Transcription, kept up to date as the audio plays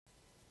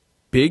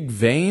Big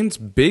veins,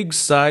 big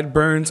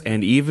sideburns,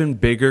 and even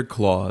bigger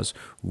claws.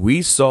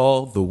 We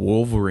saw the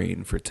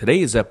Wolverine for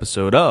today's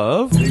episode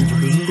of...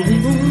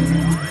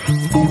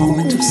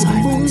 Moment of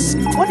silence.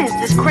 What is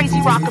this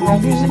crazy rock and roll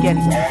music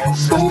anyway? All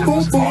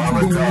systems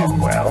are go.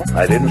 Well,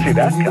 I didn't see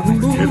that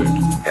coming, did it?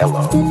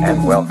 Hello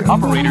and welcome.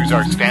 Operators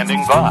are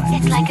standing by.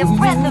 It's like a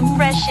breath of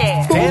fresh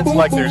air. Dance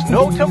like there's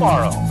no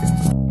tomorrow.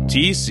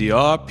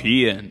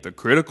 TCRPN, the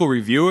Critical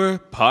Reviewer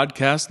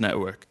Podcast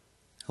Network.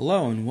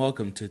 Hello and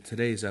welcome to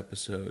today's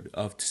episode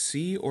of To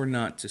See or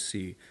Not to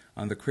See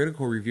on the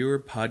Critical Reviewer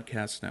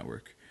Podcast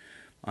Network.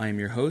 I am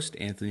your host,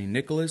 Anthony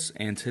Nicholas,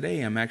 and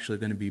today I'm actually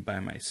going to be by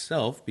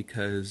myself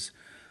because,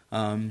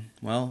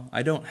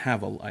 I don't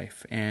have a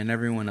life, and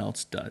everyone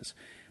else does.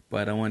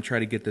 But I want to try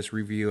to get this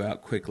review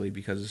out quickly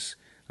because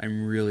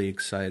I'm really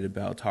excited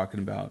about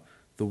talking about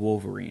the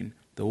Wolverine.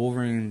 The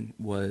Wolverine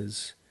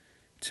was,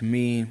 to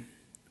me,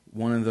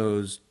 one of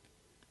those,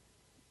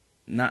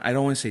 I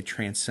don't want to say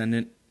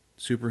transcendent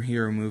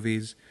superhero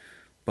movies,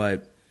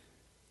 but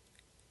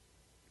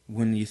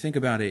when you think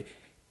about it,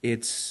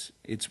 it's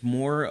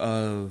more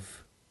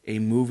of a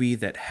movie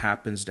that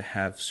happens to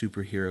have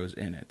superheroes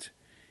in it,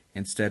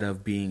 instead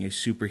of being a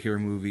superhero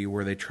movie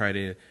where they try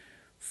to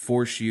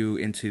force you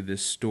into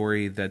this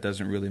story that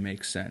doesn't really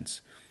make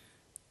sense.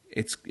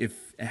 It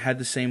had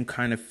the same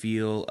kind of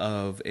feel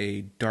of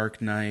a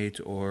Dark Knight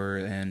or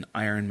an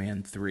Iron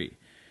Man 3.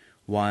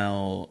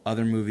 While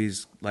other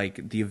movies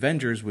like The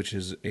Avengers, which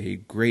is a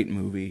great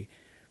movie,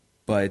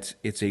 but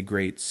it's a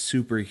great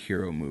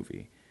superhero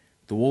movie.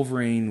 The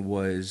Wolverine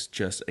was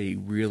just a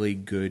really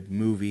good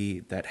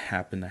movie that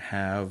happened to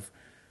have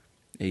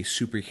a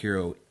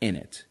superhero in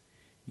it.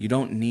 You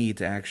don't need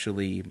to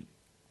actually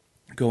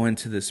go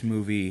into this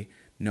movie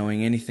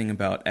knowing anything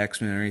about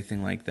X-Men or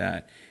anything like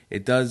that.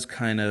 It does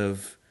kind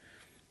of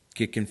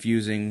get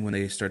confusing when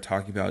they start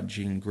talking about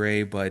Jean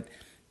Grey, but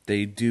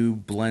they do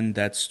blend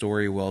that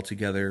story well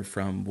together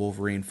from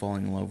Wolverine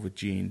falling in love with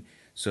Jean,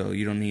 so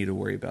you don't need to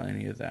worry about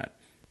any of that.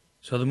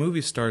 So the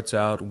movie starts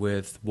out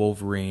with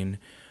Wolverine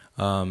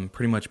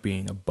pretty much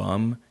being a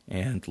bum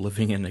and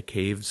living in a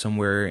cave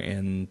somewhere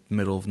in the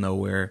middle of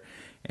nowhere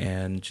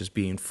and just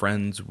being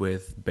friends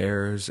with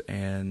bears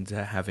and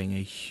having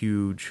a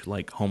huge,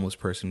 homeless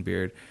person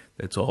beard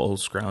that's all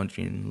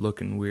scrounging,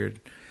 looking weird.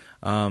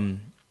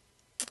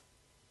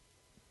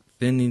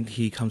 Then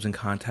he comes in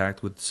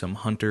contact with some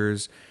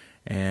hunters,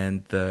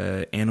 and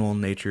the animal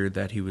nature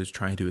that he was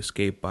trying to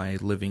escape by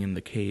living in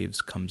the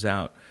caves comes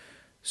out.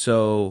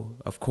 So,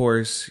 of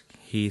course,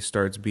 he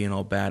starts being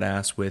all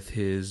badass with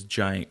his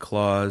giant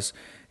claws,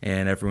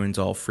 and everyone's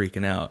all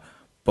freaking out.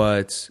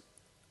 But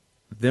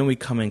then we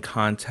come in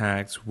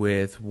contact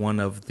with one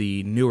of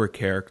the newer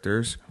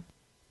characters,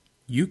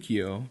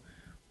 Yukio,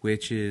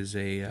 which is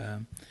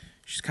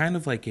she's kind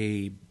of like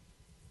a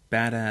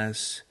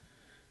badass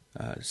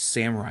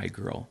samurai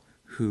girl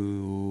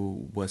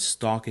who was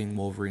stalking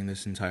Wolverine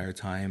this entire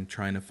time,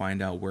 trying to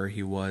find out where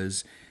he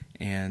was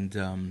and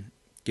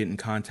get in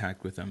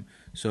contact with him.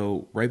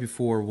 So right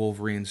before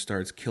Wolverine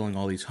starts killing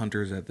all these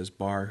hunters at this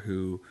bar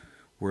who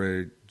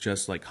were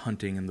just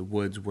hunting in the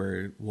woods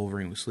where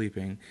Wolverine was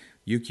sleeping,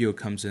 Yukio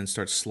comes in,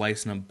 starts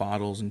slicing up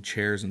bottles and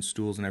chairs and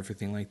stools and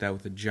everything like that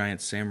with a giant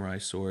samurai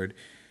sword,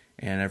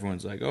 and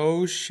everyone's like,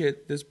 oh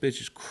shit, this bitch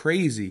is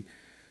crazy.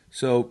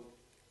 So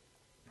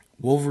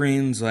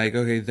Wolverine's like,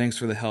 okay, thanks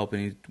for the help,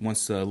 and he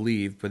wants to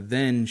leave, but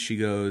then she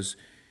goes,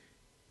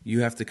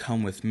 you have to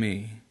come with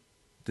me.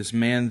 This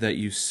man that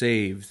you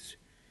saved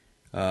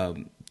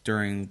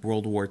during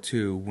World War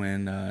II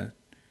when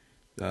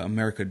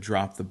America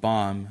dropped the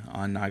bomb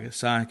on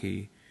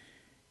Nagasaki,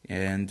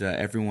 and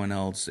everyone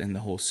else in the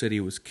whole city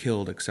was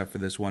killed except for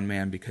this one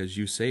man because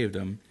you saved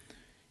him.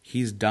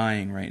 He's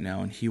dying right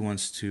now, and he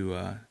wants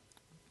to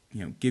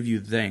give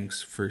you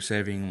thanks for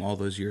saving him all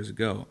those years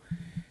ago.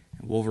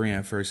 Wolverine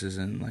at first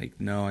isn't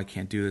no, I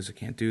can't do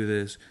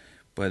this.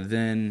 But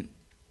then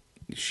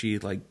she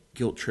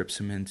guilt trips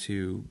him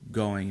into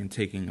going and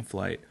taking a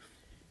flight.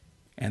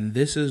 And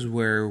this is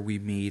where we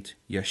meet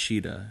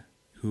Yoshida,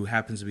 who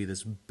happens to be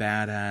this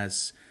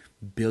badass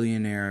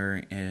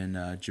billionaire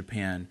in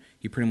Japan.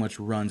 He pretty much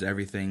runs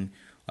everything.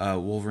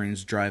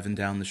 Wolverine's driving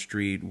down the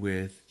street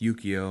with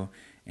Yukio,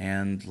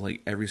 and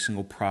every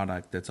single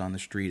product that's on the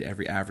street,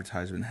 every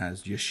advertisement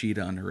has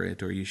Yoshida under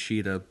it, or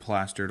Yoshida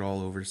plastered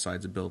all over the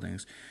sides of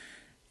buildings.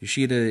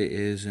 Yoshida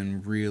is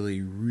in really,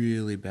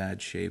 really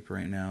bad shape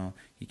right now.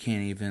 He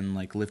can't even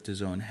lift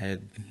his own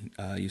head.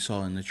 You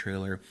saw in the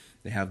trailer,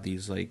 they have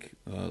these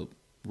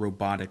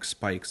robotic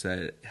spikes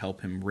that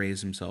help him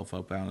raise himself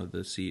up out of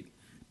the seat.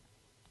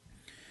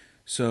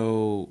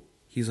 So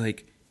he's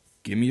like,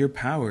 give me your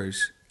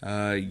powers.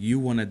 You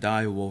want to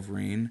die,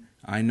 Wolverine.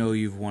 I know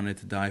you've wanted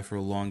to die for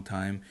a long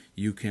time.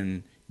 You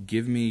can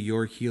give me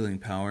your healing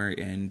power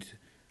and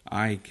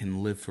I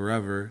can live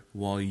forever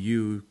while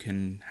you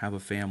can have a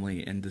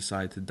family and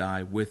decide to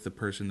die with the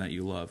person that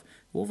you love.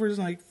 Wolverine's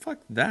like,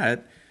 fuck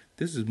that.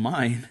 This is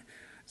mine.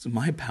 This is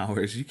my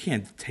powers. You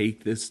can't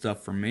take this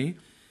stuff from me.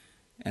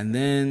 And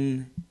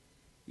then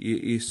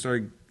you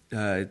start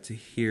to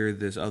hear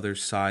this other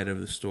side of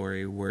the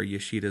story where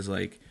Yoshida's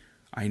like,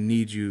 I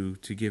need you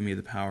to give me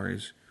the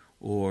powers,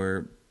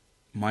 or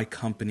my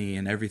company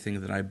and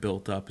everything that I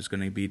built up is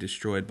going to be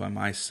destroyed by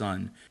my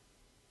son,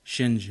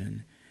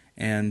 Shinjin.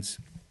 And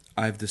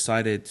I've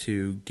decided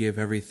to give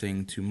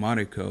everything to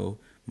Mariko,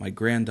 my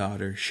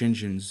granddaughter,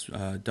 Shinjin's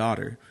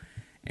daughter.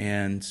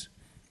 And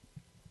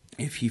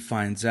if he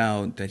finds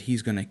out that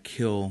he's going to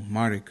kill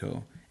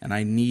Mariko, and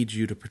I need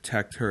you to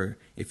protect her.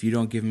 If you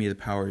don't give me the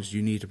powers,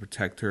 you need to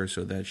protect her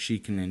so that she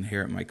can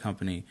inherit my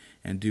company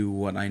and do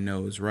what I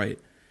know is right.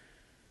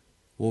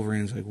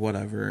 Wolverine's like,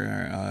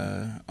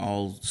 whatever,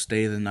 I'll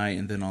stay the night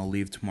and then I'll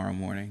leave tomorrow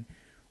morning.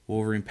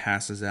 Wolverine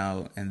passes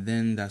out, and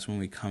then that's when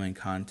we come in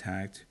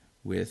contact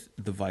with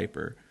the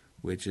Viper,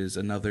 which is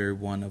another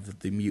one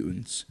of the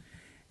mutants.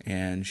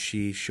 And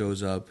she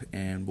shows up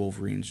in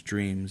Wolverine's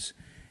dreams,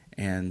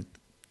 and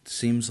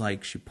seems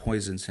like she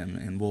poisons him,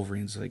 and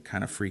Wolverine's like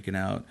kind of freaking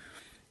out,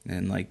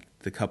 and like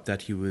the cup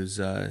that he was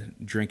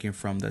drinking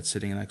from that's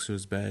sitting next to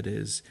his bed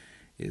is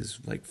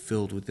like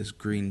filled with this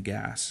green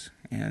gas,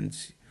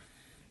 and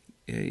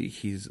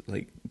he's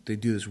like, they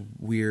do this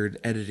weird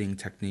editing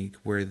technique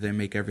where they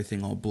make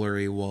everything all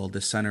blurry while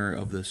the center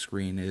of the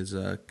screen is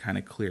kind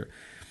of clear.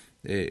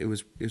 It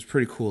was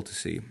pretty cool to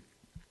see.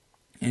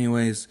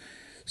 Anyways,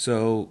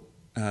 so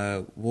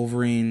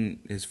Wolverine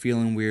is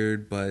feeling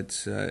weird,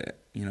 but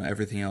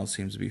everything else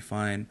seems to be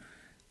fine.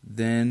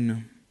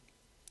 Then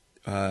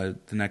the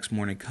next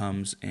morning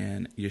comes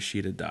and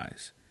Yoshida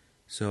dies.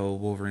 So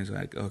Wolverine's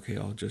like, okay,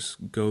 I'll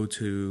just go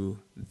to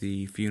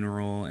the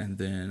funeral and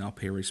then I'll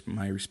pay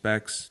my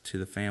respects to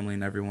the family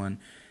and everyone,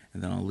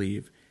 and then I'll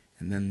leave.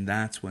 And then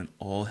that's when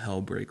all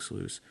hell breaks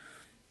loose.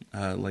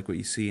 Like what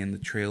you see in the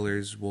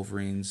trailers,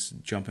 Wolverine's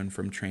jumping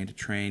from train to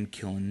train,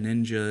 killing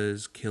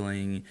ninjas,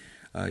 killing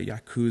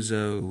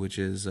Yakuza, which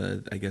is,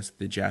 I guess,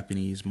 the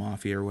Japanese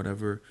mafia or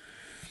whatever.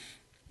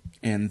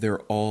 And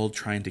they're all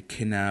trying to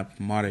kidnap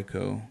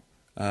Mariko,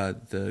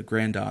 the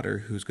granddaughter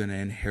who's going to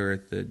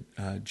inherit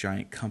the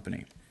giant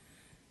company.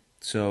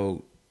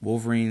 So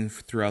Wolverine,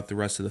 throughout the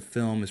rest of the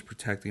film, is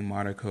protecting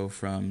Mariko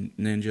from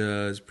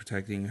ninjas,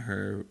 protecting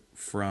her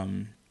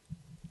from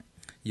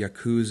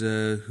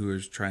Yakuza, who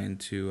is trying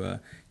to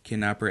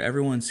kidnap her.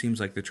 Everyone seems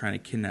like they're trying to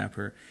kidnap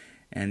her.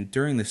 And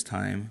during this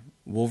time,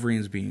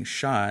 Wolverine's being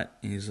shot,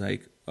 and he's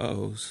like,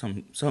 oh,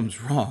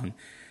 something's wrong.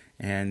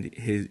 And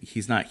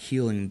he's not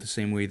healing the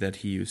same way that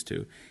he used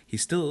to.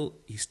 He's still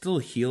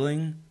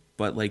healing,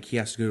 but like he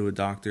has to go to a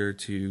doctor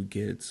to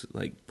get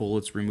like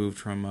bullets removed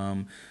from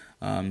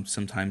him.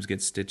 Sometimes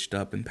get stitched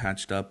up and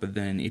patched up, but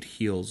then it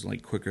heals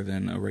like quicker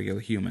than a regular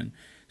human.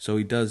 So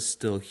he does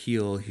still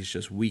heal. He's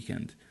just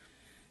weakened.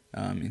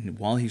 And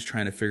while he's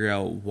trying to figure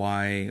out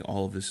why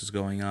all of this is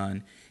going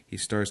on, he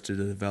starts to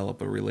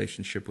develop a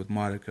relationship with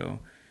Mariko,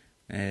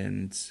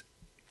 and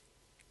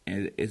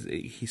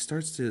he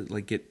starts to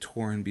like get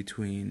torn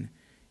between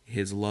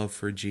his love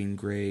for Jean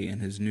Grey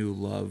and his new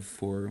love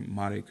for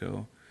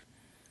Mariko.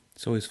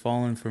 So he's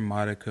fallen for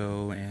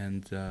Mariko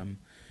and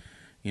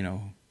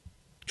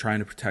trying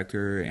to protect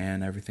her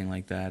and everything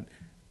like that.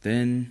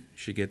 Then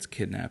she gets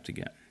kidnapped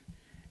again.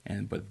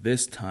 But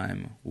this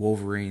time,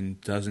 Wolverine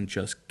doesn't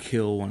just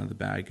kill one of the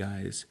bad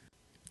guys.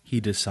 He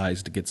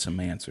decides to get some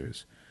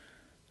answers.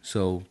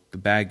 So the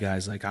bad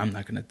guy's like, I'm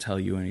not going to tell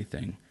you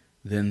anything.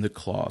 Then the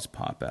claws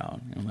pop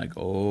out. And I'm like,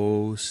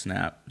 oh,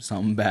 snap.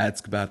 Something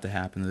bad's about to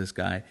happen to this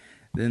guy.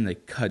 Then they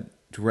cut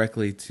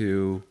directly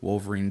to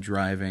Wolverine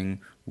driving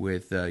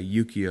with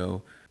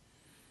Yukio.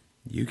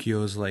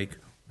 Yukio's like,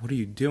 what are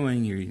you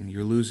doing?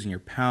 You're losing your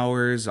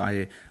powers.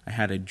 I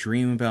had a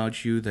dream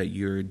about you that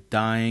you're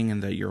dying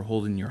and that you're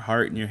holding your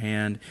heart in your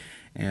hand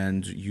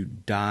and you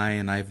die,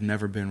 and I've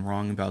never been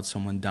wrong about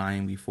someone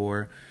dying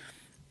before.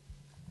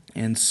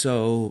 And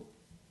so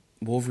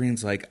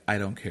Wolverine's like, I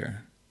don't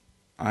care.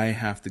 I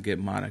have to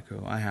get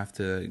Mariko. I have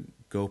to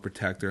go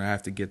protect her. I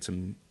have to get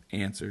some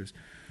answers.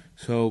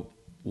 So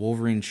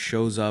Wolverine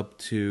shows up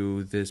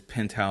to this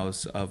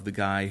penthouse of the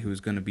guy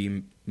who's going to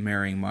be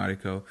marrying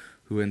Mariko,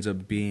 who ends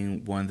up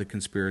being one of the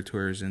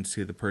conspirators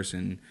into the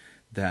person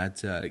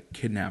that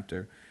kidnapped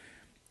her.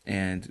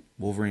 And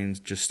Wolverine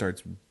just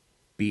starts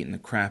beating the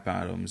crap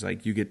out of him. He's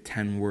like, you get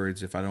 10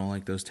 words. If I don't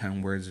like those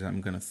 10 words,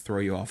 I'm going to throw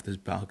you off this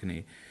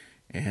balcony.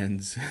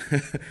 And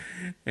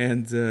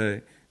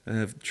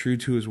true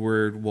to his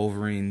word,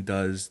 Wolverine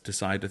does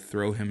decide to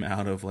throw him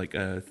out of like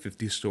a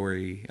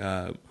 50-story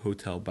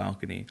hotel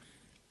balcony.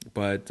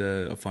 But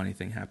a funny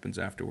thing happens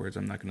afterwards.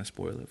 I'm not going to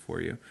spoil it for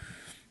you.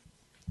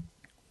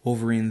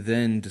 Wolverine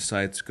then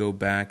decides to go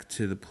back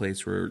to the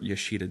place where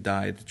Yoshida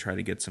died to try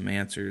to get some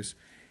answers.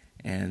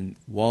 And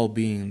while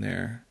being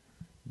there,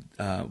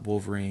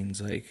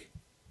 Wolverine's like,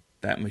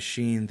 that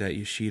machine that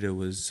Yoshida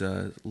was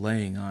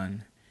laying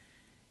on,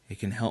 it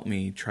can help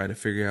me try to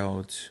figure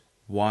out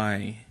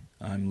why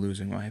I'm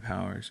losing my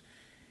powers.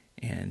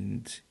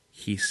 And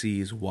he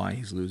sees why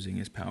he's losing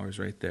his powers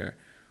right there.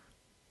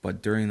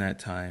 But during that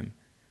time,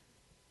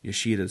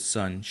 Yoshida's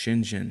son,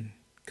 Shinjin,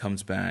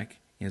 comes back,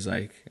 He's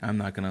like, I'm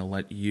not going to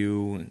let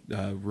you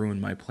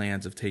ruin my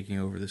plans of taking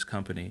over this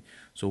company.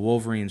 So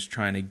Wolverine's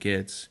trying to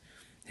get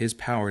his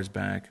powers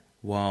back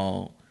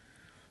while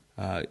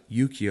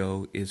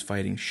Yukio is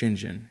fighting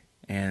Shinjin.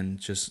 And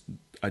just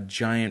a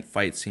giant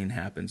fight scene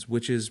happens,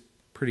 which is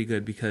pretty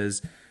good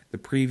because the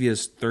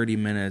previous 30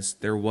 minutes,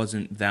 there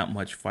wasn't that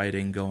much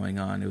fighting going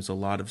on. It was a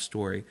lot of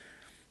story,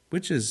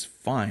 which is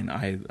fine.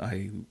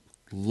 I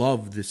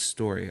love this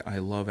story. I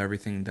love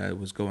everything that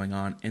was going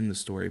on in the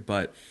story,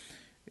 but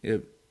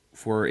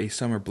for a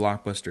summer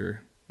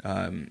blockbuster,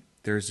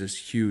 there's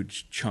this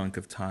huge chunk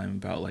of time,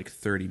 about like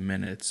 30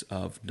 minutes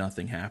of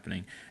nothing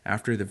happening.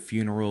 After the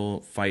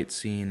funeral fight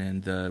scene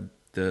and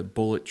the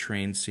bullet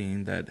train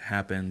scene that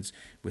happens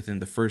within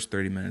the first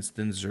 30 minutes,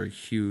 then there's a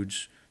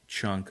huge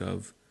chunk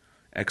of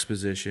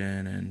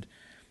exposition and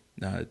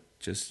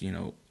just,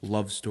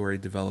 love story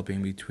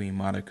developing between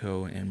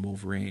Madako and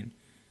Wolverine.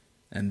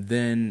 And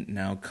then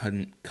now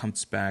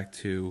comes back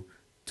to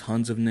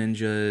tons of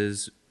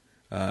ninjas,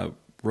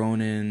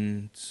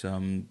 Ronin,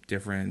 some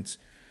different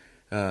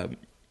Yakuza.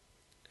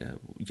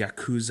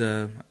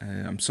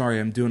 I'm sorry,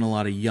 I'm doing a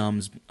lot of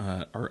yums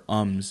or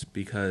ums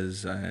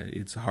because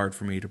it's hard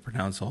for me to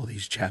pronounce all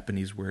these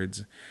Japanese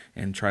words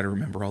and try to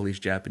remember all these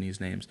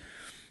Japanese names.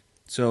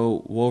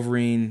 So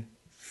Wolverine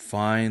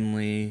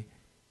finally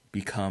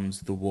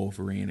becomes the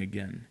Wolverine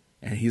again.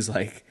 And he's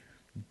like,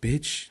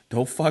 bitch,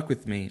 don't fuck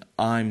with me.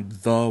 I'm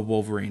the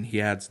Wolverine. He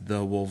adds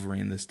the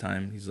Wolverine this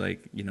time. He's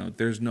like,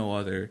 there's no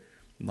other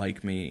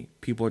like me.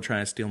 People are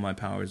trying to steal my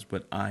powers,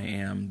 but I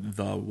am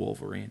the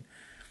Wolverine.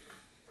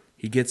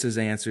 He gets his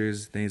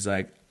answers. Then he's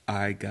like,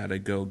 I gotta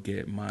go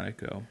get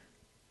Monaco.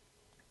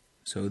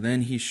 So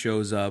then he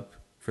shows up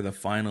for the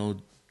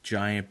final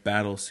giant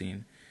battle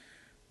scene,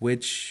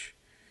 which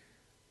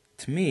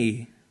to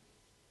me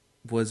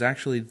was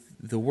actually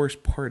the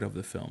worst part of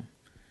the film.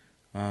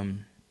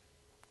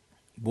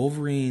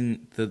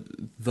 Wolverine, the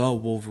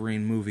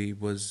Wolverine movie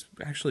was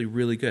actually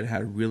really good. It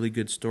had a really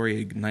good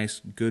story, a nice,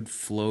 good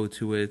flow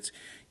to it.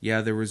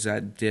 Yeah, there was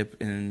that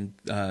dip in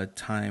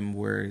time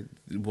where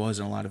there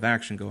wasn't a lot of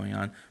action going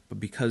on, but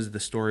because the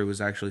story was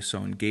actually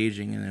so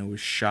engaging and it was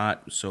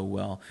shot so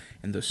well,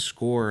 and the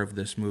score of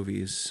this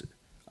movie is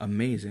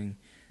amazing,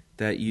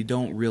 that you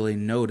don't really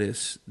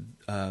notice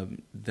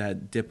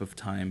that dip of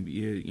time.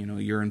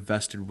 You're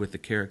invested with the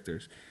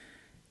characters.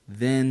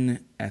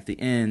 Then at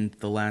the end,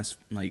 the last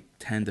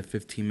 10 to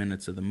 15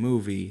 minutes of the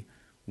movie,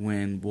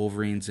 when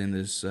Wolverine's in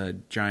this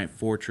giant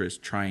fortress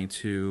trying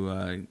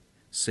to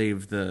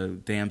save the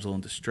damsel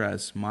in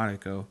distress,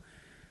 Mariko,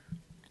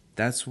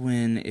 that's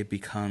when it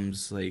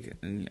becomes like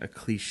a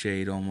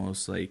cliched,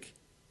 almost like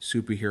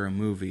superhero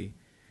movie.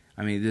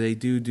 I mean, they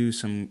do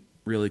some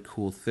really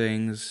cool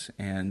things,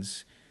 and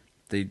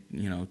they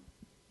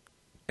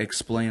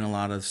explain a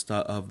lot of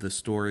stuff of the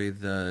story,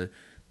 the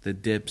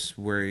dips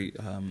where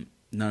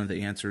none of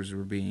the answers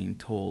were being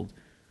told,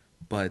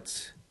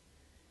 but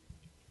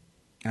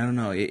I don't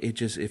know.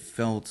 It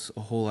felt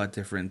a whole lot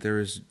different. There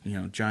was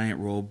giant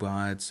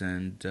robots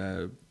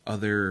and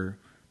other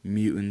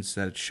mutants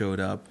that showed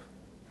up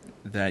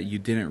that you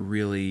didn't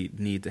really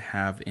need to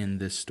have in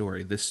this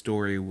story. This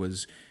story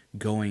was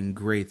going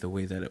great the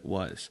way that it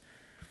was,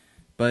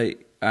 but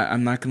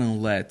I'm not gonna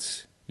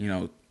let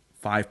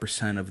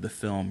 5% of the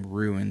film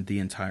ruin the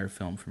entire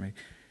film for me.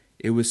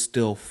 It was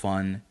still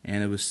fun,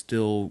 and it was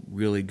still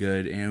really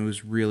good, and it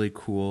was really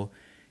cool,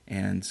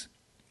 and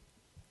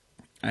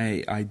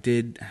I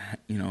did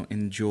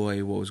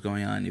enjoy what was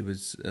going on. It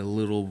was a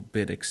little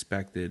bit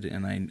expected,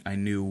 and I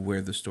knew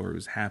where the story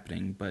was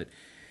happening, but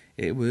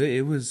it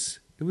was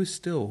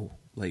still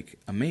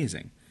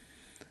amazing.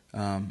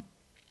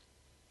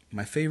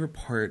 My favorite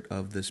part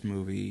of this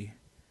movie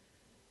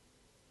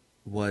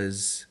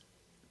was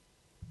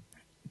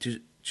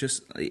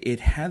just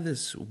it had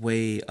this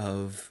way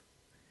of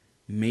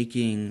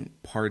making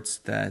parts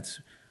that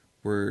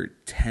were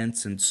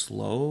tense and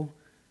slow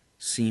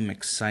seem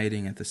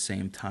exciting at the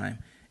same time.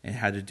 It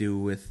had to do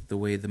with the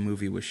way the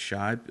movie was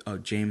shot.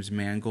 James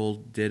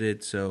Mangold did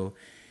it, so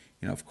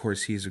of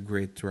course he's a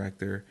great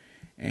director,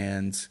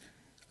 and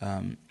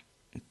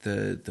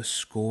the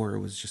score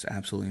was just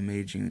absolutely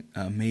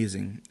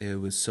amazing. It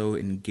was so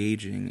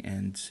engaging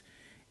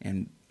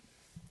and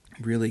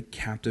really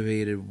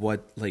captivated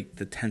what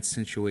the tense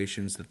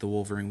situations that the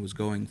Wolverine was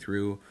going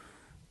through,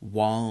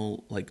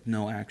 while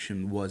no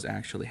action was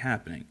actually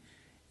happening.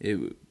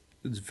 It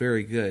was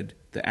very good.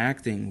 The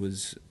acting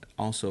was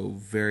also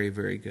very,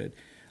 very good.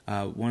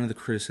 One of the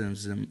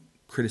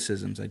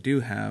criticisms I do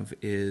have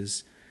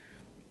is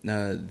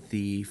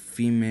the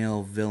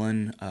female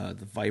villain,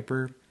 the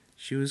Viper.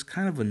 She was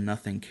kind of a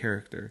nothing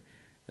character.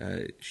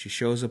 She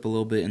shows up a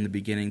little bit in the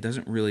beginning,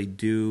 doesn't really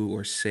do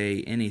or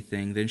say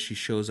anything. Then she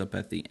shows up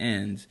at the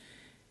end.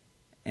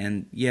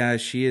 And yeah,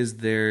 she is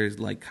there,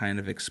 kind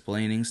of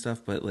explaining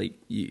stuff, but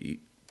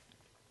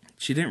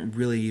she didn't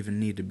really even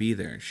need to be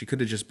there. She could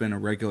have just been a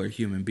regular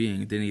human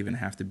being, didn't even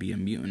have to be a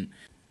mutant.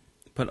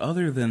 But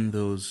other than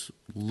those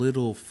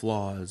little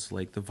flaws,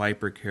 like the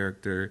Viper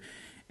character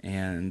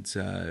and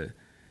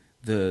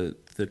the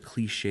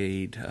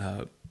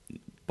cliched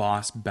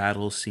boss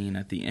battle scene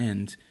at the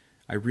end,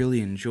 I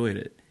really enjoyed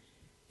it.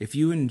 If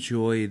you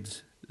enjoyed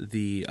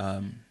the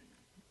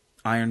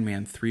Iron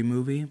Man 3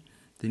 movie,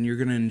 then you're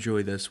going to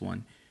enjoy this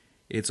one.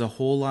 It's a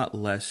whole lot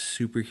less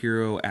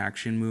superhero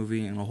action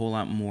movie and a whole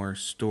lot more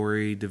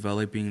story,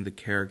 developing the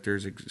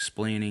characters,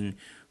 explaining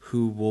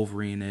who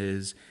Wolverine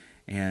is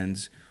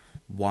and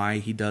why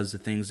he does the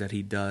things that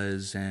he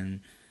does, and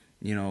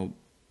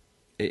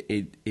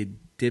it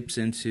dips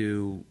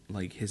into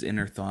like his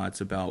inner thoughts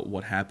about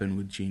what happened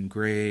with Jean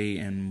Grey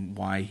and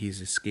why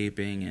he's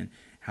escaping and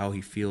how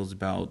he feels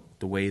about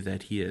the way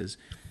that he is.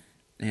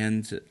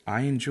 And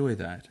I enjoy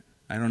that.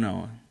 I don't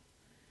know.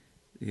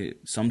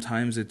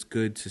 Sometimes it's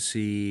good to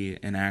see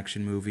an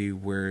action movie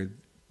where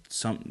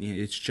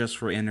it's just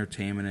for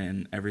entertainment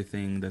and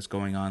everything that's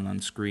going on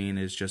screen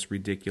is just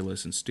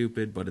ridiculous and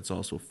stupid, but it's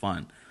also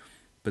fun.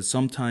 But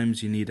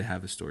sometimes you need to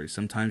have a story.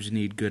 Sometimes you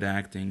need good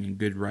acting and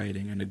good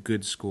writing and a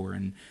good score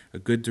and a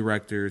good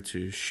director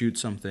to shoot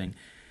something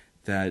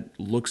that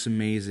looks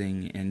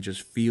amazing and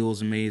just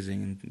feels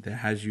amazing, that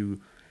has you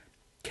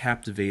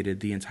captivated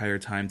the entire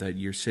time that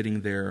you're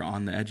sitting there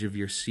on the edge of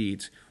your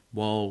seat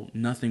while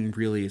nothing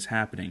really is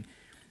happening.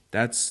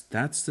 That's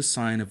the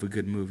sign of a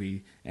good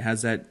movie. It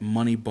has that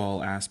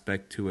Moneyball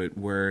aspect to it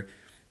where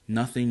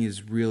nothing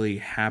is really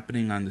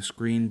happening on the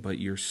screen, but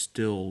you're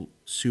still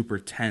super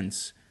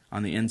tense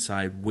on the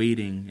inside,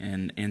 waiting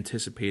and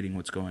anticipating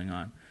what's going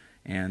on.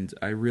 And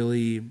I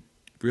really,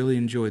 really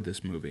enjoyed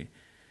this movie.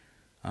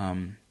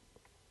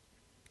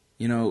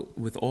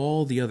 With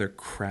all the other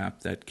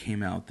crap that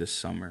came out this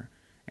summer,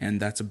 and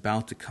that's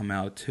about to come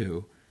out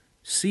too,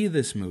 see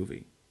this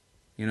movie.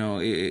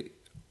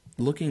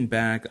 Looking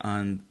back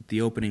on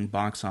the opening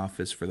box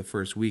office for the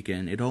first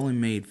weekend, it only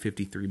made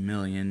 $53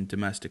 million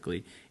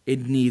domestically.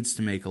 It needs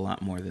to make a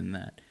lot more than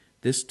that.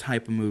 This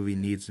type of movie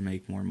needs to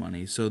make more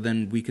money, so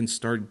then we can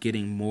start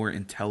getting more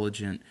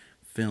intelligent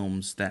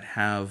films that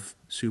have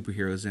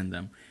superheroes in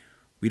them.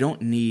 We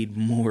don't need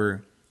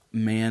more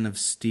Man of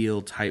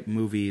Steel type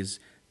movies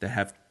that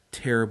have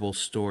terrible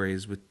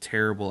stories with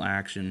terrible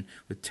action,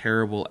 with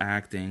terrible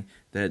acting,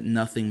 that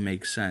nothing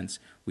makes sense.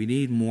 We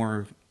need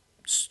more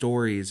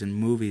stories and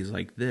movies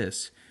like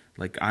this,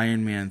 like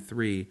Iron Man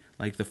 3,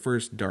 like the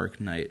first Dark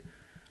Knight.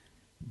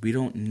 We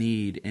don't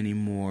need any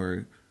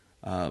more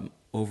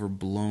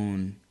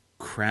overblown,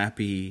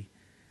 crappy,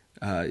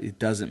 it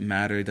doesn't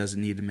matter, it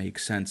doesn't need to make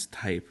sense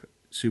type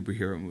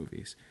superhero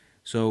movies.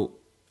 So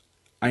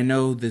I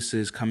know this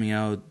is coming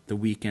out the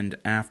weekend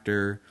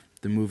after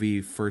the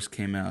movie first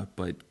came out,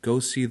 but go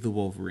see The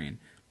Wolverine.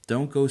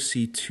 Don't go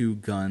see Two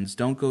Guns.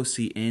 Don't go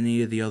see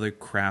any of the other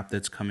crap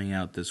that's coming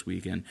out this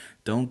weekend.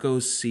 Don't go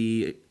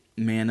see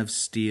Man of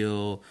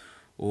Steel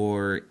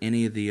or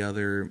any of the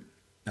other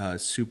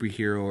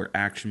superhero or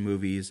action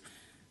movies.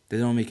 They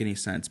don't make any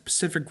sense.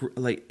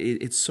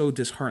 It's so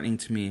disheartening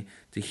to me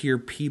to hear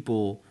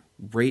people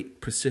rate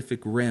Pacific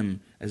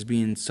Rim as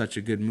being such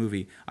a good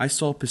movie. I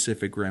saw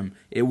Pacific Rim.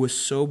 It was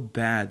so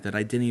bad that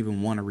I didn't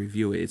even want to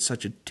review it. It's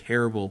such a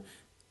terrible,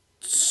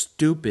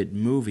 stupid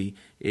movie.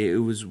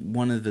 It was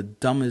one of the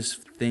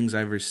dumbest things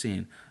I've ever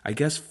seen. I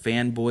guess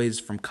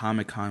fanboys from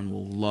Comic-Con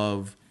will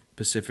love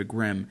Pacific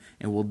Rim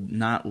and will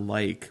not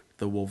like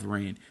The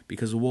Wolverine,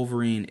 because The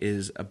Wolverine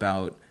is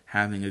about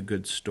having a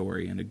good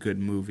story and a good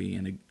movie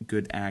and a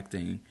good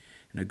acting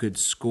and a good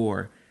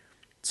score,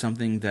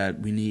 something that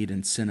we need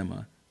in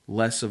cinema.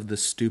 Less of the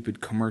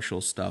stupid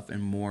commercial stuff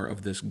and more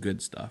of this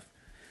good stuff.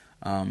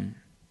 After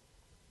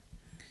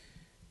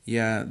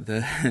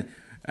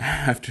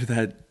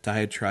that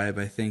diatribe,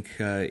 I think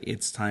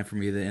it's time for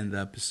me to end the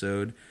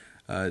episode.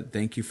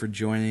 Thank you for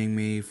joining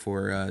me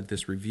for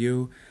this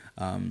review.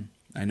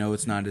 I know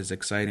it's not as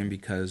exciting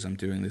because I'm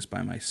doing this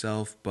by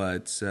myself,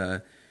 but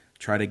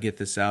try to get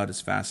this out as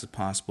fast as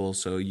possible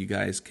so you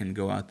guys can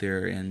go out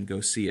there and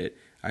go see it.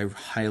 I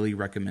highly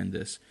recommend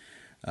this.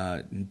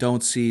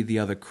 Don't see the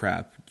other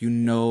crap. You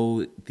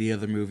know the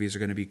other movies are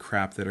going to be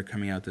crap that are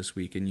coming out this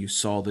week, and you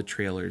saw the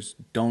trailers.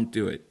 Don't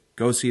do it.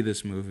 Go see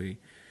this movie.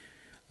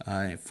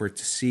 For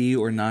to see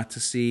or not to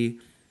see,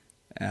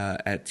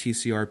 at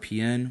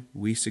TCRPN,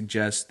 we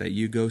suggest that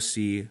you go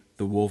see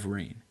The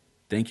Wolverine.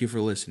 Thank you for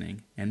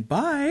listening, and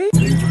bye!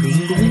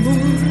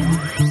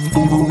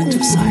 A moment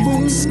of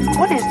silence.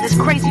 What is this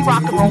crazy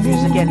rock and roll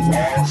music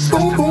anyway?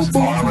 Systems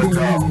on a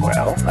go.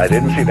 Well, I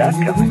didn't see that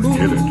coming,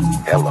 did it?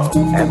 Hello,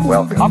 and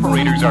welcome.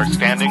 Operators are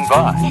standing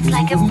by. It's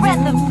like a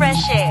breath of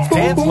fresh air.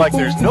 And like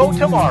there's no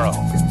tomorrow.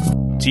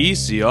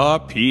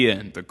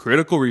 TCRPN, the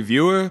Critical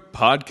Reviewer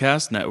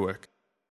Podcast Network.